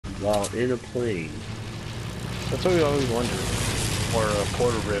while in a plane. That's what we always wondered. Or a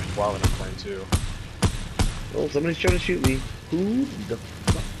portal rift while in a plane too. Oh, somebody's trying to shoot me. Who the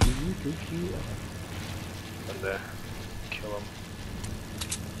fuck do you think you are? And kill him.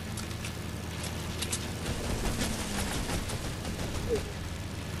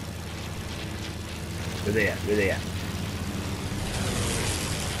 Where they at? Where they at?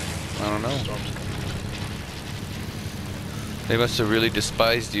 I don't know. Storm's coming. They must have really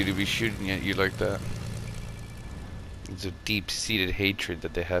despised you to be shooting at you like that. It's a deep-seated hatred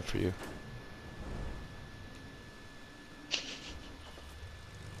that they have for you.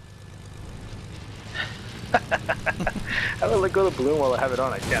 How do I let go of the balloon while I have it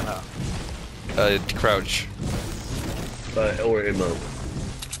on? I can't, huh? Crouch. Or emote.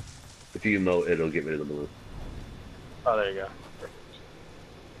 If you emote, it'll get rid of the balloon. Oh, there you go.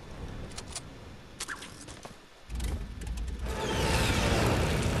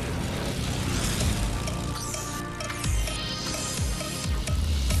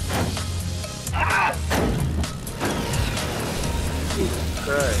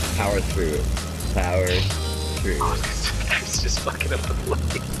 Right. Power through. Power through. Oh, this guy's just fucking up the plane.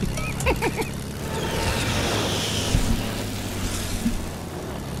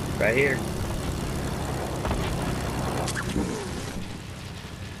 Right here.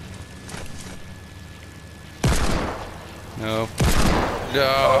 No. No.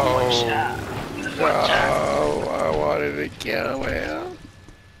 No. I wanted to kill him.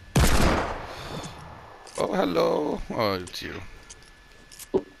 Oh, hello. Oh, it's you.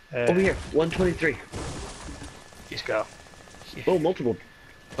 Over here. 123. Let's go. Oh, multiple.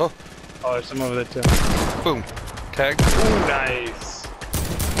 Oh. Oh, there's some over there too. Boom. Tag. Ooh, nice.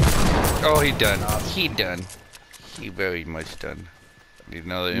 Oh, he done. He done. He very much done. Need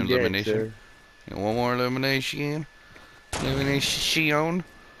another elimination. One more elimination. Elimination.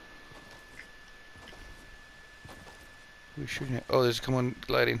 Who's shooting at? Oh, there's someone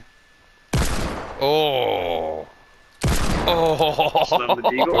gliding. Oh. Oh. Love the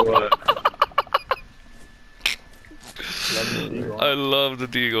deagle or what? I love the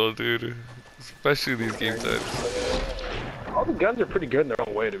deagle, dude. Especially these game types. All the guns are pretty good in their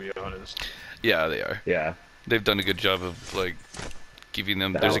own way, to be honest. Yeah, they are. Yeah. They've done a good job of, like, giving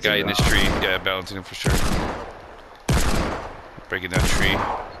them... Balancing There's a guy in this tree. Yeah, balancing him for sure. Breaking that tree.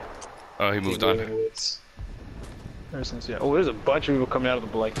 Oh, he moved on. Ever since, yeah. Oh, there's a bunch of people coming out of the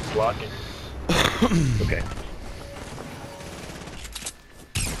blocking. Okay.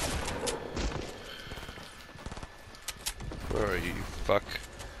 Where are you, fuck?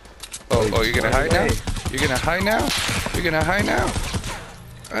 Oh, you're gonna hide now? You're gonna hide now? You're gonna hide now?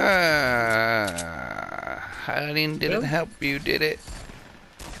 Hiding didn't help you, did it?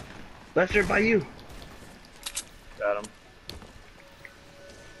 Lester, by you. Got him.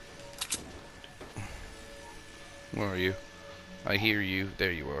 Where are you? I hear you.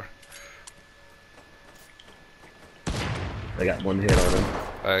 There you are. I got one hit on him.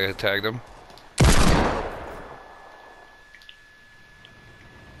 I tagged him.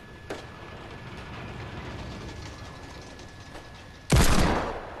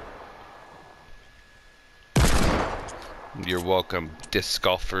 You're welcome, Disc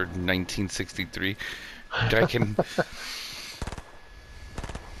Golfer 1963. I can.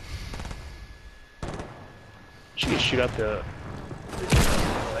 She can shoot out the.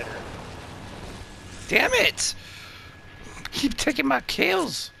 Damn it! Keep taking my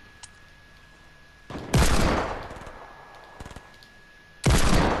kills.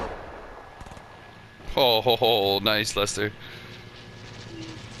 Oh, nice, Lester.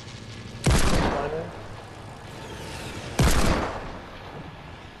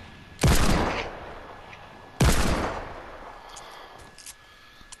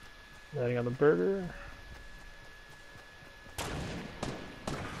 Landing on the burger.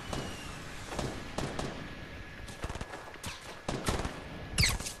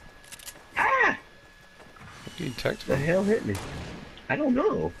 Ah! You tagged The him. hell hit me? I don't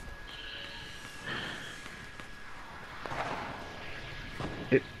know.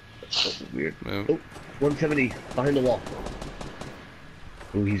 That's weird. Move. Oh, 170 behind the wall.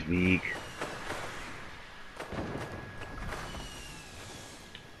 Oh, he's weak.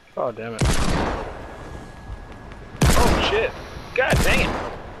 Oh, damn it. Oh, shit. God dang it.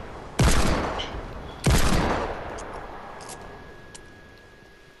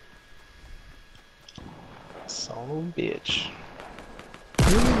 Son of a bitch.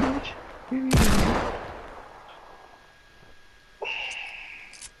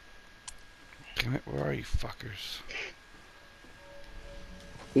 Damn it, where are you fuckers?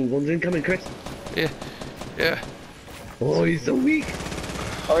 Ooh, one's incoming, Chris. Yeah. Oh, he's so weak.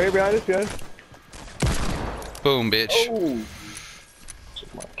 Oh, here behind us, behind. Boom, bitch. Oh,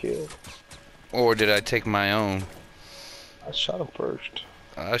 took my kill. Or did I take my own? I shot him first.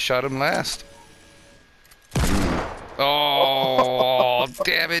 I shot him last. Oh,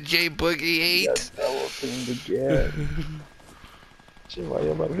 damn it, J Boogie 8. Yes, double teamed again. Shit, why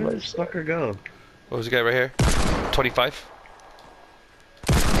you about to Where did this fucker go? What was the guy right here? 25.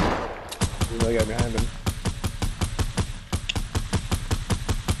 There's another guy behind him.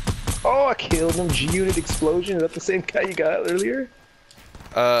 Oh, I killed him. G-Unit explosion. Is that the same guy you got earlier?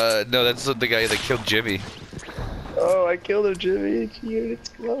 No, that's the guy that killed Jimmy. Oh, I killed him, Jimmy. G-Unit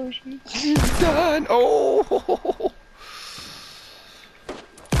explosion. He's done. Oh.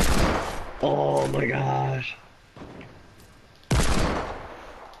 Oh my gosh.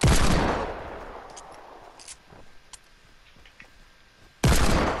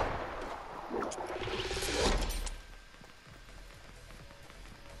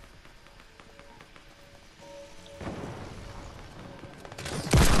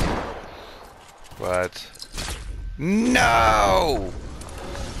 What? No!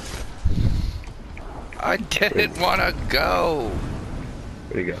 I didn't want to go.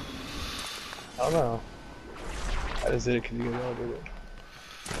 Where'd he go? I don't know. I just did it because you guys all did it.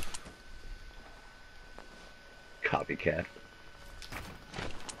 Copycat.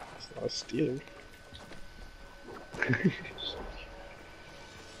 It's not a stealer.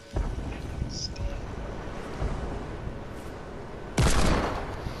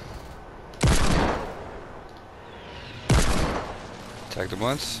 Tagged him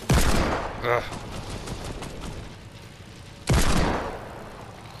once. Ugh.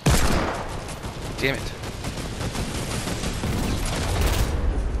 Damn it.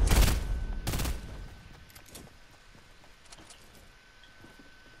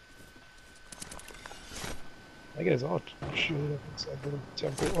 I guess all shooting up inside the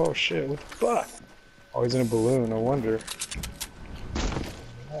temple. Oh shit, what the fuck? Oh, he's in a balloon, no wonder.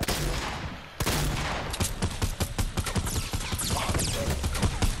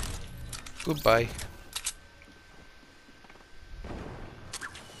 Goodbye.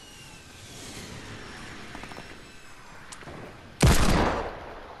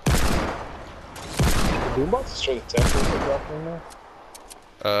 The boombox destroy the temple for dropping there?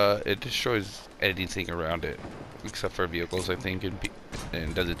 It destroys anything around it, except for vehicles, I think,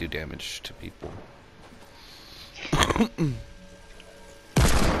 and doesn't do damage to people.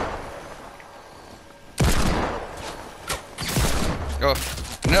 Oh,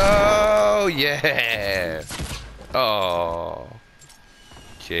 no! Yeah! Oh.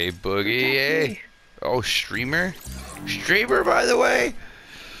 J Boogie, eh? Oh, streamer? Streamer, by the way?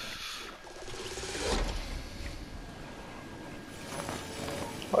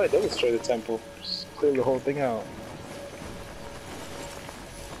 Oh, it does destroy the temple. Just clear the whole thing out.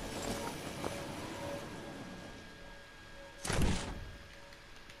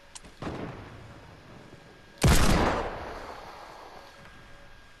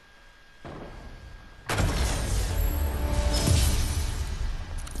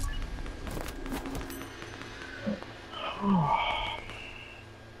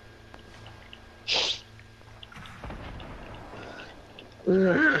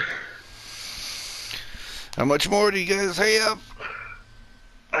 How much more do you guys have?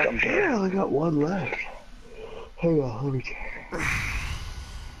 I only got one left. Hang on, let me check.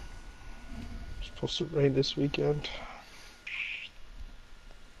 It's supposed to rain this weekend.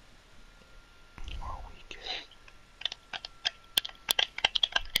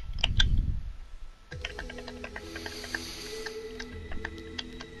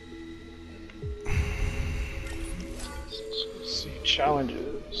 Let's see,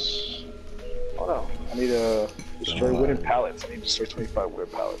 challenges. Oh no, I need to destroy wooden pallets. I need to destroy 25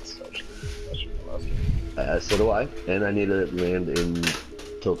 wooden pallets. Actually, that should be the last one. So do I, and I need to land in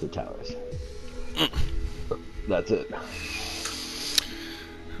tilted towers. That's it.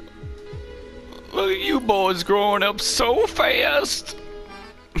 Look at you boys growing up so fast.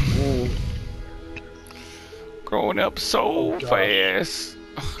 Growing up so fast.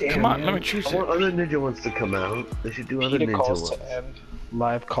 Damn, Come on, man. let me choose I want it. other ninja ones to come out. They should do other Nikita ninja calls ones. to end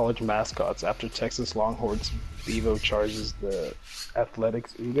live college mascots after Texas Longhorns Bevo charges the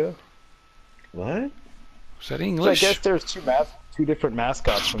Athletics UGA. What? Is that So I English? guess there's two different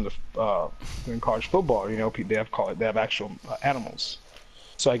mascots from the in college football. You know, they have actual animals.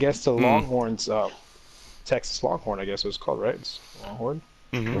 So I guess the Longhorns, Texas Longhorn, I guess it was called, right? It's Longhorn.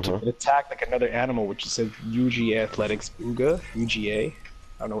 It attacked like another animal, which said UGA Athletics UGA. UGA.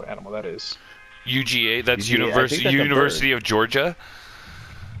 I don't know what animal that is. UGA, that's UGA, I think that's a University of Georgia.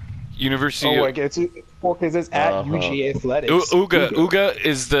 University Oh, of... I guess Well, because it's at UGA Athletics. Uga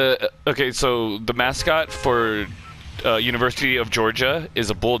is the okay. So the mascot for University of Georgia is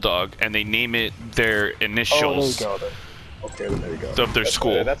a bulldog, and they name it their initials. Oh, there you go. Okay, then there you go. Of their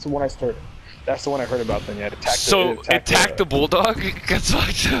school. That's the one I started. That's the one I heard about. Then yeah, it attacked the bulldog. Gets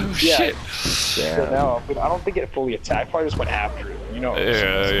like shit. Yeah. But now, I don't think it fully attacked. Probably just went after it. You know.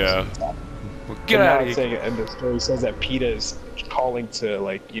 Yeah. Well, get out of here. And the story says that PETA is calling to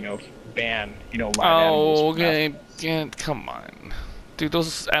ban live animals. Oh, okay. Yeah, come on, dude.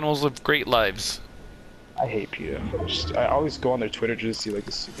 Those animals live great lives. I hate PETA. I always go on their Twitter just to see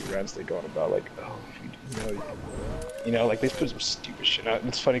the stupid rants they go on about they put some stupid shit out.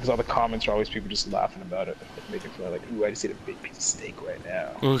 It's funny because all the comments are always people just laughing about it, making fun ooh, I just ate a big piece of steak right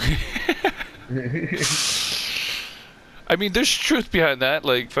now. Okay. I mean, there's truth behind that,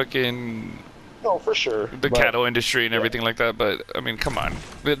 fucking. No, for sure. The cattle industry and everything like that, but I mean, come on,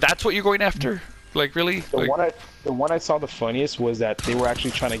 that's what you're going after? Really? The one I saw the funniest was that they were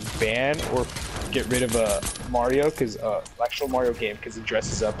actually trying to ban or get rid of Mario, because actual Mario game, because he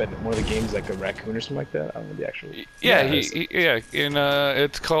dresses up in one of the games like a raccoon or something like that. I don't know the actual.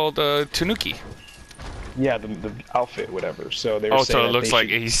 It's called Tanuki. Yeah, the outfit, whatever. So they were saying so it looks like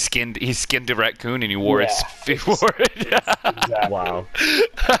he skinned a raccoon and he wore it. Exactly. Wow.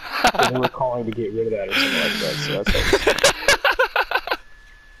 So they were calling to get rid of that or something like that. So that's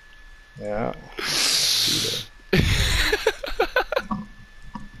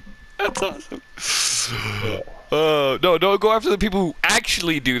That's awesome. Yeah. No, don't go after the people who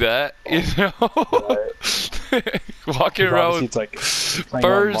actually do that. Walking around with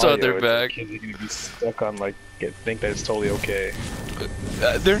furs on their back. Kids are gonna be stuck on think that it's totally okay.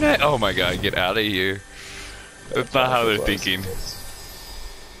 They're not. Oh my god, get out of here. That's not how they're thinking.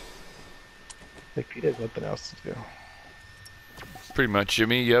 PETA has nothing else to do. Pretty much,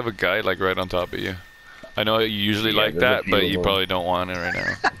 Jimmy. You have a guy right on top of you. I know you usually like that, but you probably don't want it right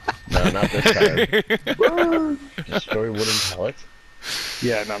now. No, not this time. Destroy wooden pallets?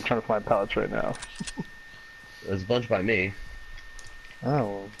 Yeah, no, I'm trying to find pallets right now. There's a bunch by me.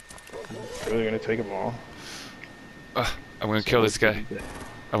 Oh, really gonna take them all? I'm gonna kill this guy.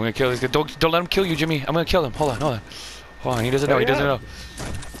 I'm gonna kill this guy. Don't let him kill you, Jimmy. I'm gonna kill him. Hold on. He doesn't know. He doesn't know.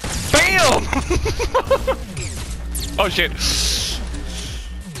 BAM! Oh shit!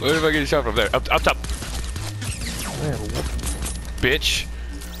 Where did I get shot from? There, up top. Bitch.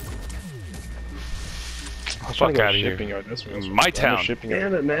 Fuck out of here. My town.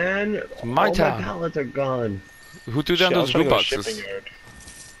 Damn it, man. My town. All my pallets are gone. Who threw down those loot boxes?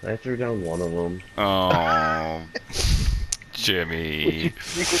 I threw down one of them. Oh, Jimmy. What do you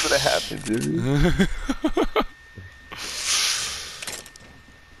think was gonna happen, dude?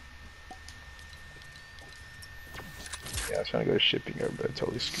 Yeah, I was trying to go to shipping yard, but I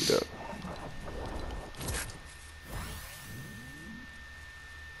totally screwed up.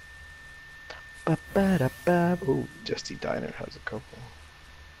 Oh, Justy Diner has a couple.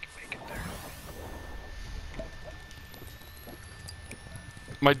 Can make it there.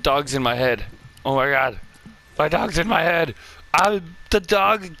 My dog's in my head. Oh my god. My dog's in my head. The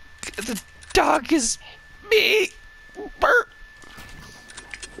dog is me. Burp.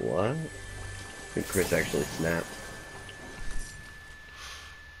 What? I think Chris actually snapped.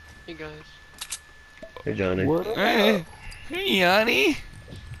 Hey guys. Hey Johnny. What up? Hey Yanni.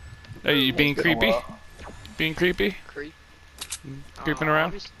 Are you being creepy? Being creepy? Creeping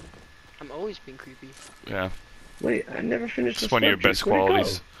around? I'm always being creepy. Yeah. Wait, I never finished. It's one of your best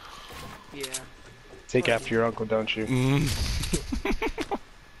qualities. Yeah. Take after your uncle, don't you?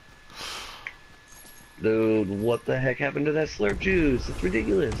 Dude, what the heck happened to that slurp juice? It's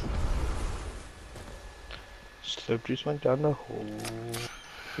ridiculous. Slurp juice went down the hole.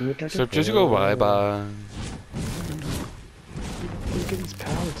 Slurp juice go bye-bye. Look at these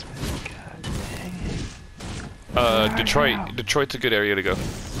pallets, man. God dang it. Detroit's a good area to go.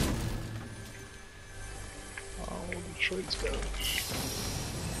 Oh, Detroit's better.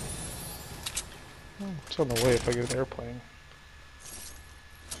 Oh, it's on the way if I get an airplane.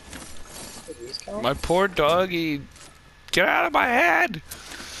 My poor doggy. Get out of my head!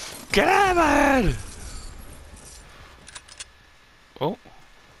 Get out of my head! Oh.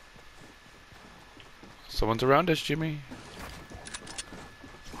 Someone's around us, Jimmy.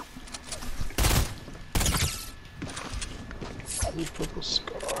 Purple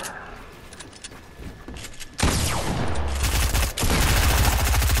scar.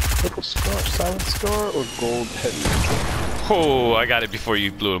 Purple scar, silent scar, or gold heavy? Oh, I got it before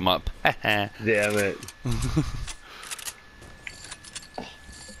you blew him up. Damn it.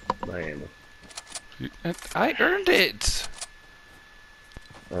 My ammo. I earned it.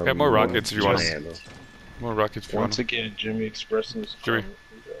 Got more rockets if you want. More rockets for Once him. again, Jimmy expressing his Jimmy.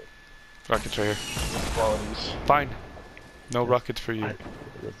 Rockets right here. qualities. Fine. No rockets for you.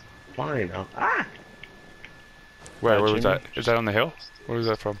 That's fine. Ah! Where was Jimmy? that? Is that on the hill? Where was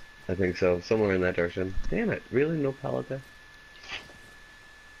that from? I think so. Somewhere in that direction. Damn it. Really? No pallet there?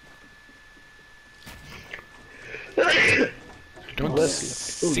 Don't Let's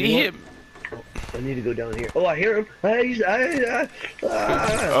see him. I need to go down here. Oh, I hear him.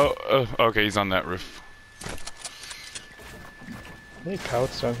 Oh, okay, he's on that roof. How many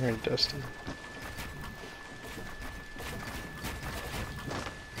pallets down here in Dusty?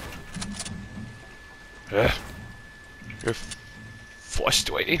 You're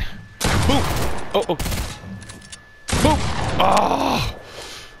frustrating. Boom! Oh, oh. Boom! Oh!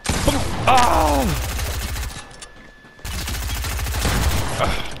 Boom! Oh!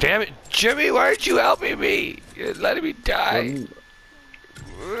 Damn it, Jimmy, why aren't you helping me? You're letting me die.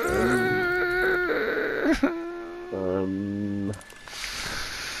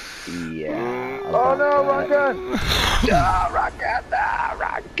 Yeah. Oh no, my gun!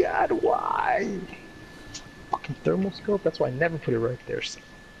 God, why? Fucking thermal scope? That's why I never put it right there. So.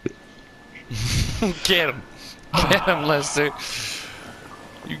 Get him. Get him, Lester.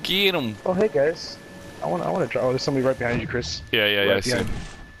 You get him. Oh hey guys. I wanna try. Oh, there's somebody right behind you, Chris. Yeah, I Right see behind him. you.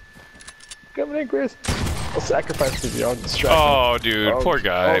 Coming in, Chris. I'll sacrifice for you. I'll distract Oh, dude, Oh, poor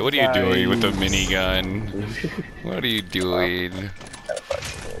guy. oh, What are you doing with the nice. minigun? What are you doing? him. I'll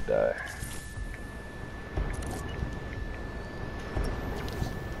die.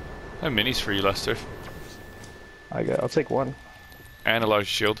 I have minis for you, Lester. I'll take one. And a large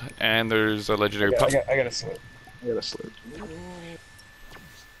shield. And there's a legendary pup. I got a slip. I got a slip.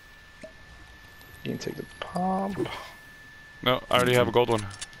 You can take the pump. No, I already have a gold one.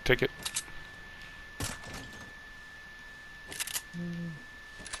 Take it.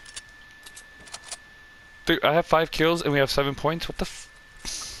 Dude, I have 5 kills and we have 7 points. What the f?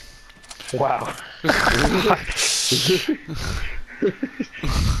 Wow.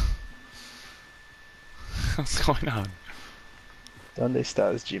 What's going on? Donde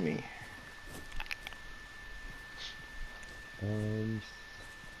estás, Jimmy? I'm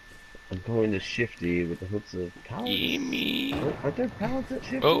going to Shifty with the hooks of pallets. Gimme. Aren't there pallets at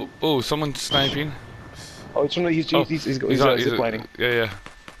Shifty? Oh, someone's sniping. Oh, it's one of he's ziplining. Yeah.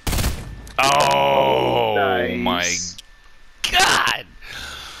 Oh, Nice. my God!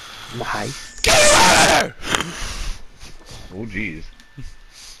 Nice. Get out of Oh, jeez.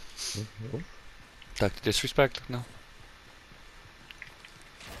 here! Dr. Disrespect? No.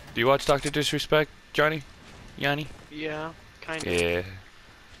 Do you watch Dr. Disrespect, Johnny? Yanni? Yeah, kind of. Yeah.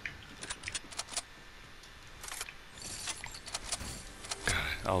 God,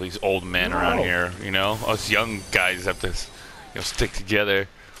 all these old men around here, you know? Us young guys have to, stick together.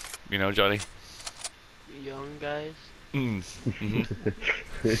 You know, Johnny? Young guys.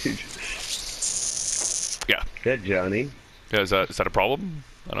 Yeah. Yeah, Johnny. Yeah, is that a problem?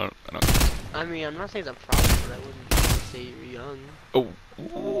 I don't. I mean, I'm not saying it's a problem, but I wouldn't say you're young. Oh.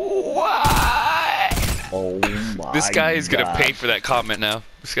 What? Oh my This guy is gonna God. pay for that comment now.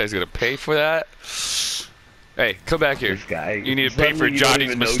 This guy's gonna pay for that. Hey, come back here. This guy. You need to pay for Suddenly you don't Johnny's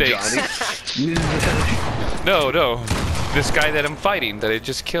even know mistakes. Johnny. No. This guy that I'm fighting, that I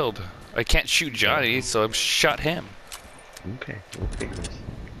just killed. I can't shoot Johnny, so I've shot him. Okay, we'll take this.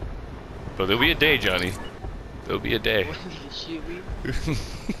 But there'll be a day, Johnny. There'll be a day. What did you shoot me?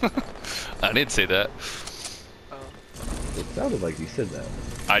 I didn't say that. Oh. It sounded like you said that.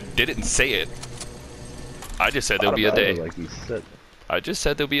 I didn't say it. I just said there'll be a day. Like you said. I just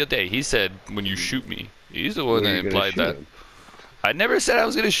said there'll be a day. He said when you shoot me. He's the one Were that you gonna implied shoot that. him? I never said I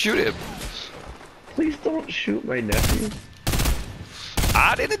was gonna shoot him. Please don't shoot my nephew,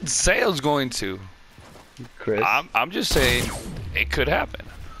 I didn't say I was going to. Chris. I'm just saying it could happen.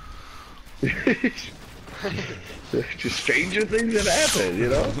 Just stranger things have happened, you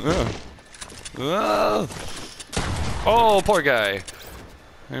know? Oh, poor guy.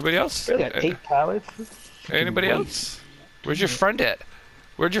 Anybody else? Really, got 8 pallets? Anybody else? Where's your friend at?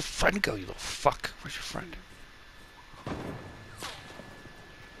 Where'd your friend go, you little fuck? Where's your friend?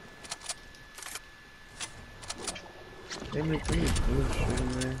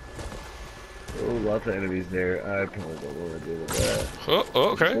 Oh, lots of enemies there. I probably don't want to deal with that. Oh,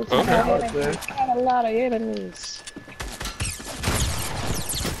 okay. What's Okay. out there? Got a lot of enemies.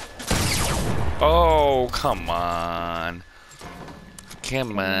 Oh, come on.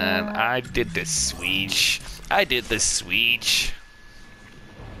 Come on. I did the switch. I did the switch.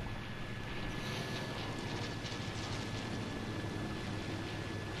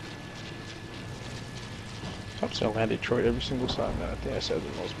 I'm just gonna land Detroit every single time, man. I think I said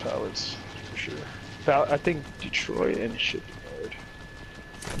the most pallets, for sure. I think Detroit and should be hard.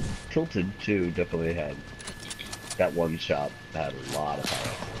 Tilted too definitely had that one shop had a lot of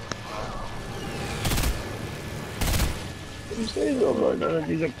pallets. None of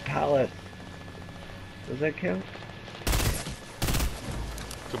these are pallets. Does that count?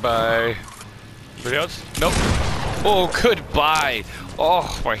 Goodbye. Anybody else? Nope. Oh, goodbye.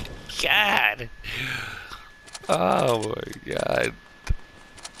 Oh my god. Oh my god.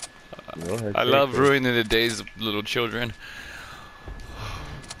 Go ahead, I love ruining the days of little children.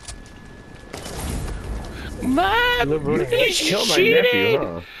 Mom is Kill my nephew, cheating.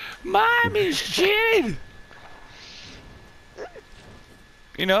 huh? Mom is cheating.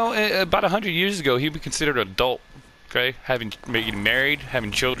 You know, about 100 years ago, he'd be considered an adult. Okay, getting married,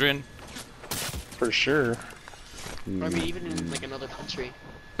 having children. For sure. Or maybe even in like another country.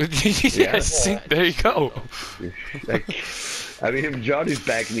 Yes, Yeah. there you go. I mean, if Johnny's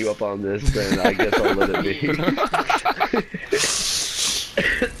backing you up on this, then I guess I'll let it be.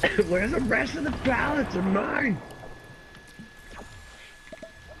 Where's the rest of the pallets? They're mine.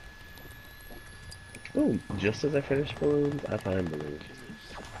 Oh, just as I finish balloons, I find balloons.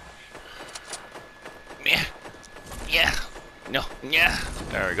 Yeah. Yeah. No. Yeah.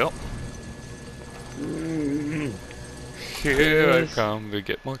 There we go. Here I come to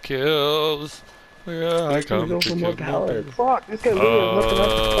get more kills. Here I come Go to for get more more pallets. Fuck, this guy literally has nothing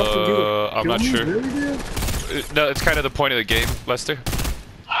else to fucking do. I'm not sure. Really, dude? No, it's kind of the point of the game, Lester.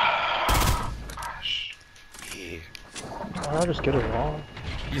 Gosh. Yeah. I'll just get it wrong.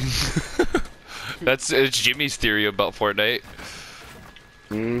 It's Jimmy's theory about Fortnite.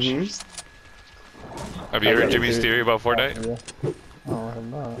 Mm-hmm. Have you heard Jimmy's theory about Fortnite? Yeah. Oh, I have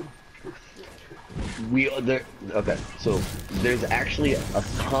not. Okay, so there's actually a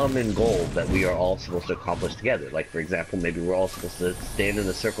common goal that we are all supposed to accomplish together. Like, for example, maybe we're all supposed to stand in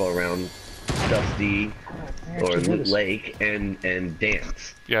a circle around Dusty or Lake and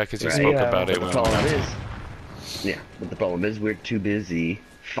dance. Yeah, because you Right. spoke Yeah. about it. But the problem is we're too busy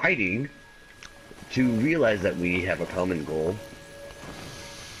fighting to realize that we have a common goal,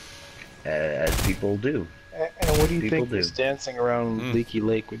 as people do. And what do you People think do. this dancing around Leaky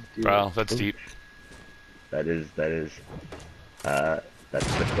Lake would do? Wow, that's deep. That's the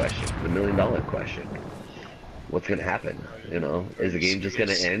question, the $1 million question. What's gonna happen? You know, is the game just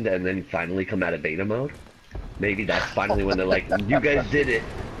gonna end and then finally come out of beta mode? Maybe that's finally when they're like, you guys did it,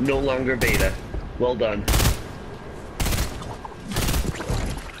 no longer beta. Well done.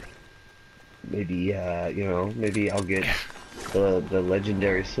 Maybe, you know, maybe I'll get the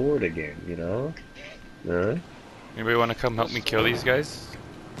legendary sword again, you know? Anybody want to come help me kill these guys?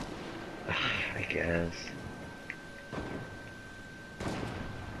 I guess.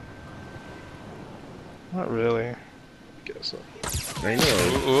 Not really. Guess so. I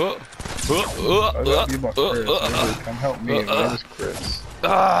know. I love you, but Chris. Really, come help me. My name is Chris.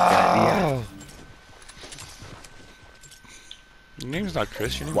 Ah! Your name's not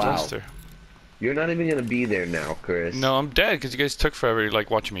Chris, your name's Wow. Lester. You're not even gonna be there now, Chris. No, I'm dead because you guys took forever, like,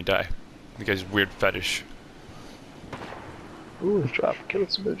 watching me die. You guys' weird fetish. Ooh, drop. Kill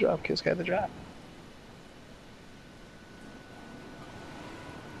it, the drop. Kill this guy the drop.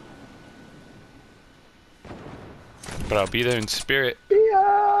 But I'll be there in spirit.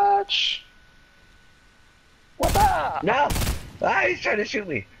 Biatch! What up? No! Ah, he's trying to shoot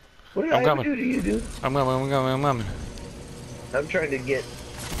me. What did I'm I ever coming. do to you, dude? I'm coming. I'm trying to get...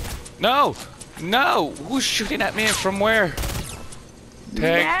 No! No! Who's shooting at me and from where?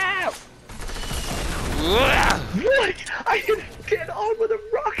 Tag. No! Uah! What? I hit him dead on with a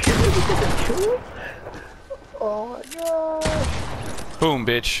rocket and it didn't kill him? Oh my god! Boom,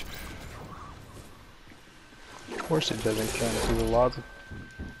 bitch. Of course it doesn't count because the laws of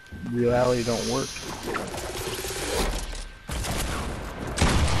reality don't work.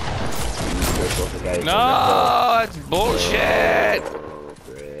 No, that's bullshit. Oh,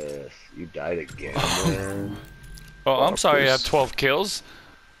 Chris, you died again, man. Oh, I'm sorry. I have 12 kills.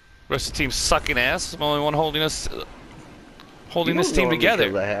 Rest of the team's sucking ass. I'm the only one holding this team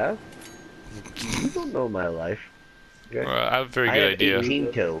together. I have. You don't know my life. Okay? I have a very I good have idea.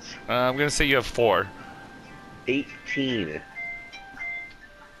 18 kills. I'm gonna say you have 4. 18.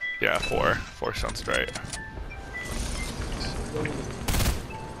 Yeah, 4. 4 sounds right.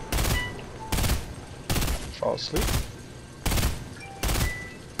 Fall asleep.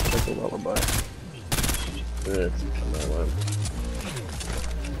 Like a lullaby. That's my one.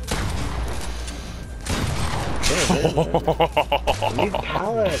 I need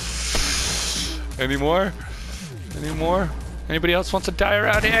pallets. Any more? Any more? Anybody else wants to die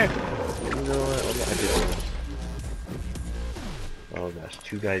around here? You know what? I did. Oh gosh,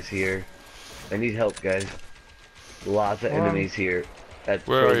 2 guys here. I need help, guys. Lots of enemies here at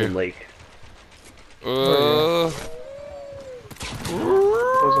Where are Frozen you? Lake. Frozen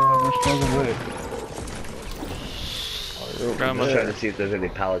Lake. I'm Coming. just trying to see if there's any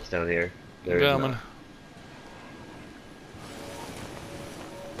pallets down here. There is Coming. not.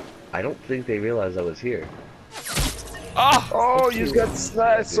 I don't think they realized I was here. Oh! Oh, you just got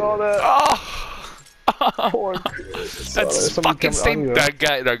sniped. I saw that. Oh! Poor Chris. That's fucking same. That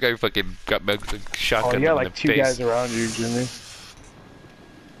guy fucking got me Oh, shotgun you got in like the two face. guys around you, Jimmy.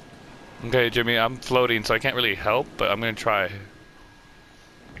 Okay, Jimmy, I'm floating, so I can't really help, but I'm gonna try.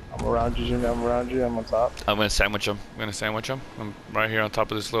 I'm around you, Jimmy. I'm around you. I'm on top. I'm gonna sandwich him. I'm right here on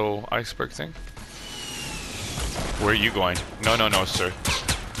top of this little iceberg thing. Where are you going? No, no, no, sir.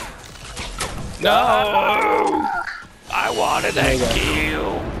 No! I wanted that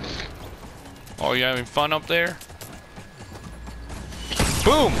kill. Oh, you having fun up there?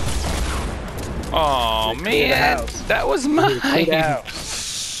 Boom! Oh man, that was mine. No,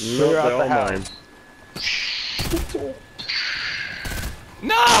 they're all mine.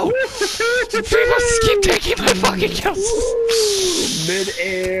 No! People keep taking my fucking kills.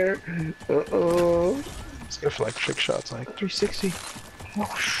 Mid-air. Uh-oh. Let's go for like trick shots, like 360.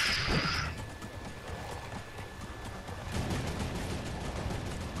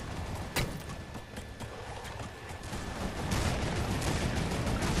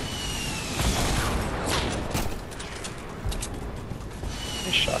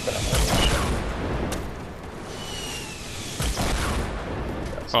 Nice shotgun.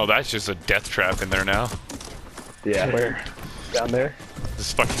 Oh, that's just a death trap in there now. Yeah. Where? Down there?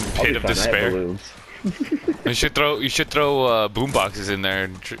 This fucking I'll be pit of fine, I have despair. balloons. You should throw boom boxes in there.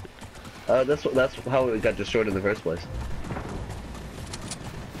 And That's how it got destroyed in the first place.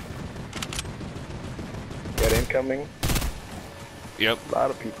 Got incoming. Yep. A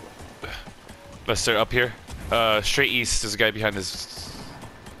lot of people. Lester, up here. Straight east. There's a guy behind this.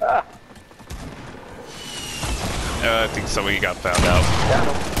 Ah! I think somebody got found out. Got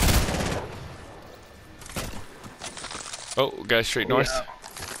him. Oh, guy straight north. Yeah.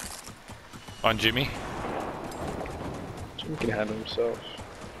 On Jimmy. Jimmy can handle himself.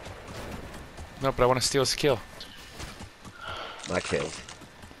 No, but I want to steal his kill. My kills.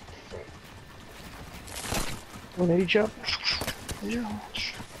 180 jump. Yeah.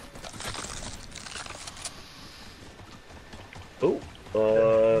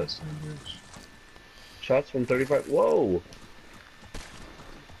 Oh, shots from 35. Whoa!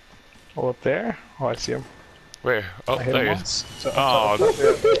 Oh, up there? Oh, I see him. Where? Oh, I hit there him he is. once. Oh,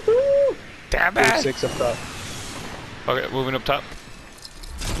 damn it! 6 up top. Okay, moving up top.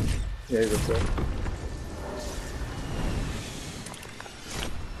 Yeah, he's up there.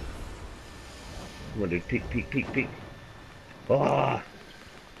 I'm gonna do peek, peek, peek, peek. Ah!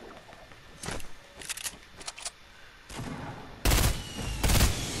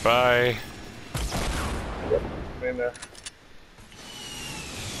 Bye. In there.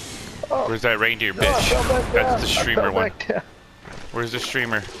 Where's that reindeer Oh, I bitch? fell back down. That's the I streamer fell one. back down. Where's the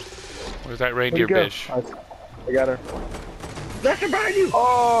streamer? Where's that Where'd reindeer he go? bitch? I got her. That's behind you!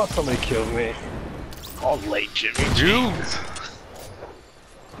 Oh, somebody killed me. All late, Jimmy. Dude!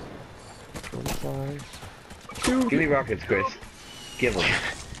 Give me rockets, Chris. Give them.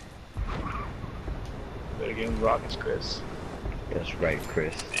 Better get him rockets, Chris. That's right,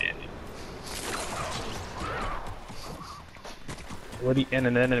 Chris. What the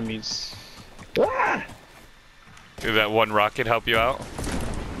enemies? Ah! Did that one rocket help you out?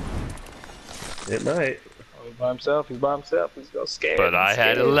 It might. Oh, he's by himself. He's by himself. He's go scared. But I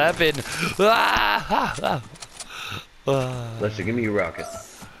had 11. Ah! Lester, give me your rocket.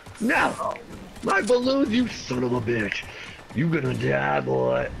 No! My balloons, you son of a bitch! You gonna die,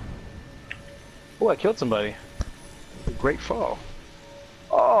 boy. Oh, I killed somebody. Great fall.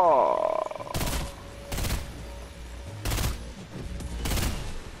 Oh.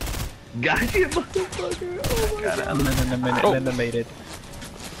 Got you, motherfucker! Oh my god! Eliminated.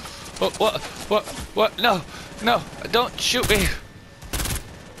 What? No! No! Don't shoot me!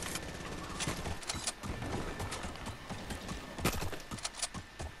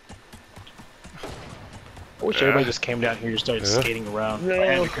 I wish everybody just came down here and started skating around.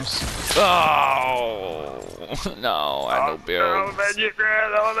 No. Oh! No, I know Bill. I'll avenge you, Chris.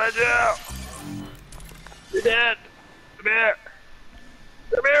 I'll avenge you. You're dead. Come here.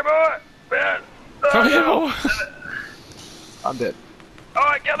 Come here, boy. Come here. Come here, boy. I'm dead. Oh,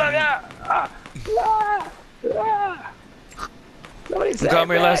 I killed him, yeah. Somebody save Come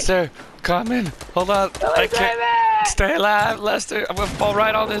here, me. Lester. Come in. Hold on. I can't. Stay alive, Lester. I'm gonna fall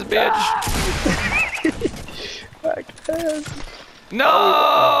right on this bitch. I can't. No!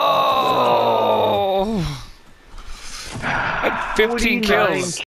 15 kills.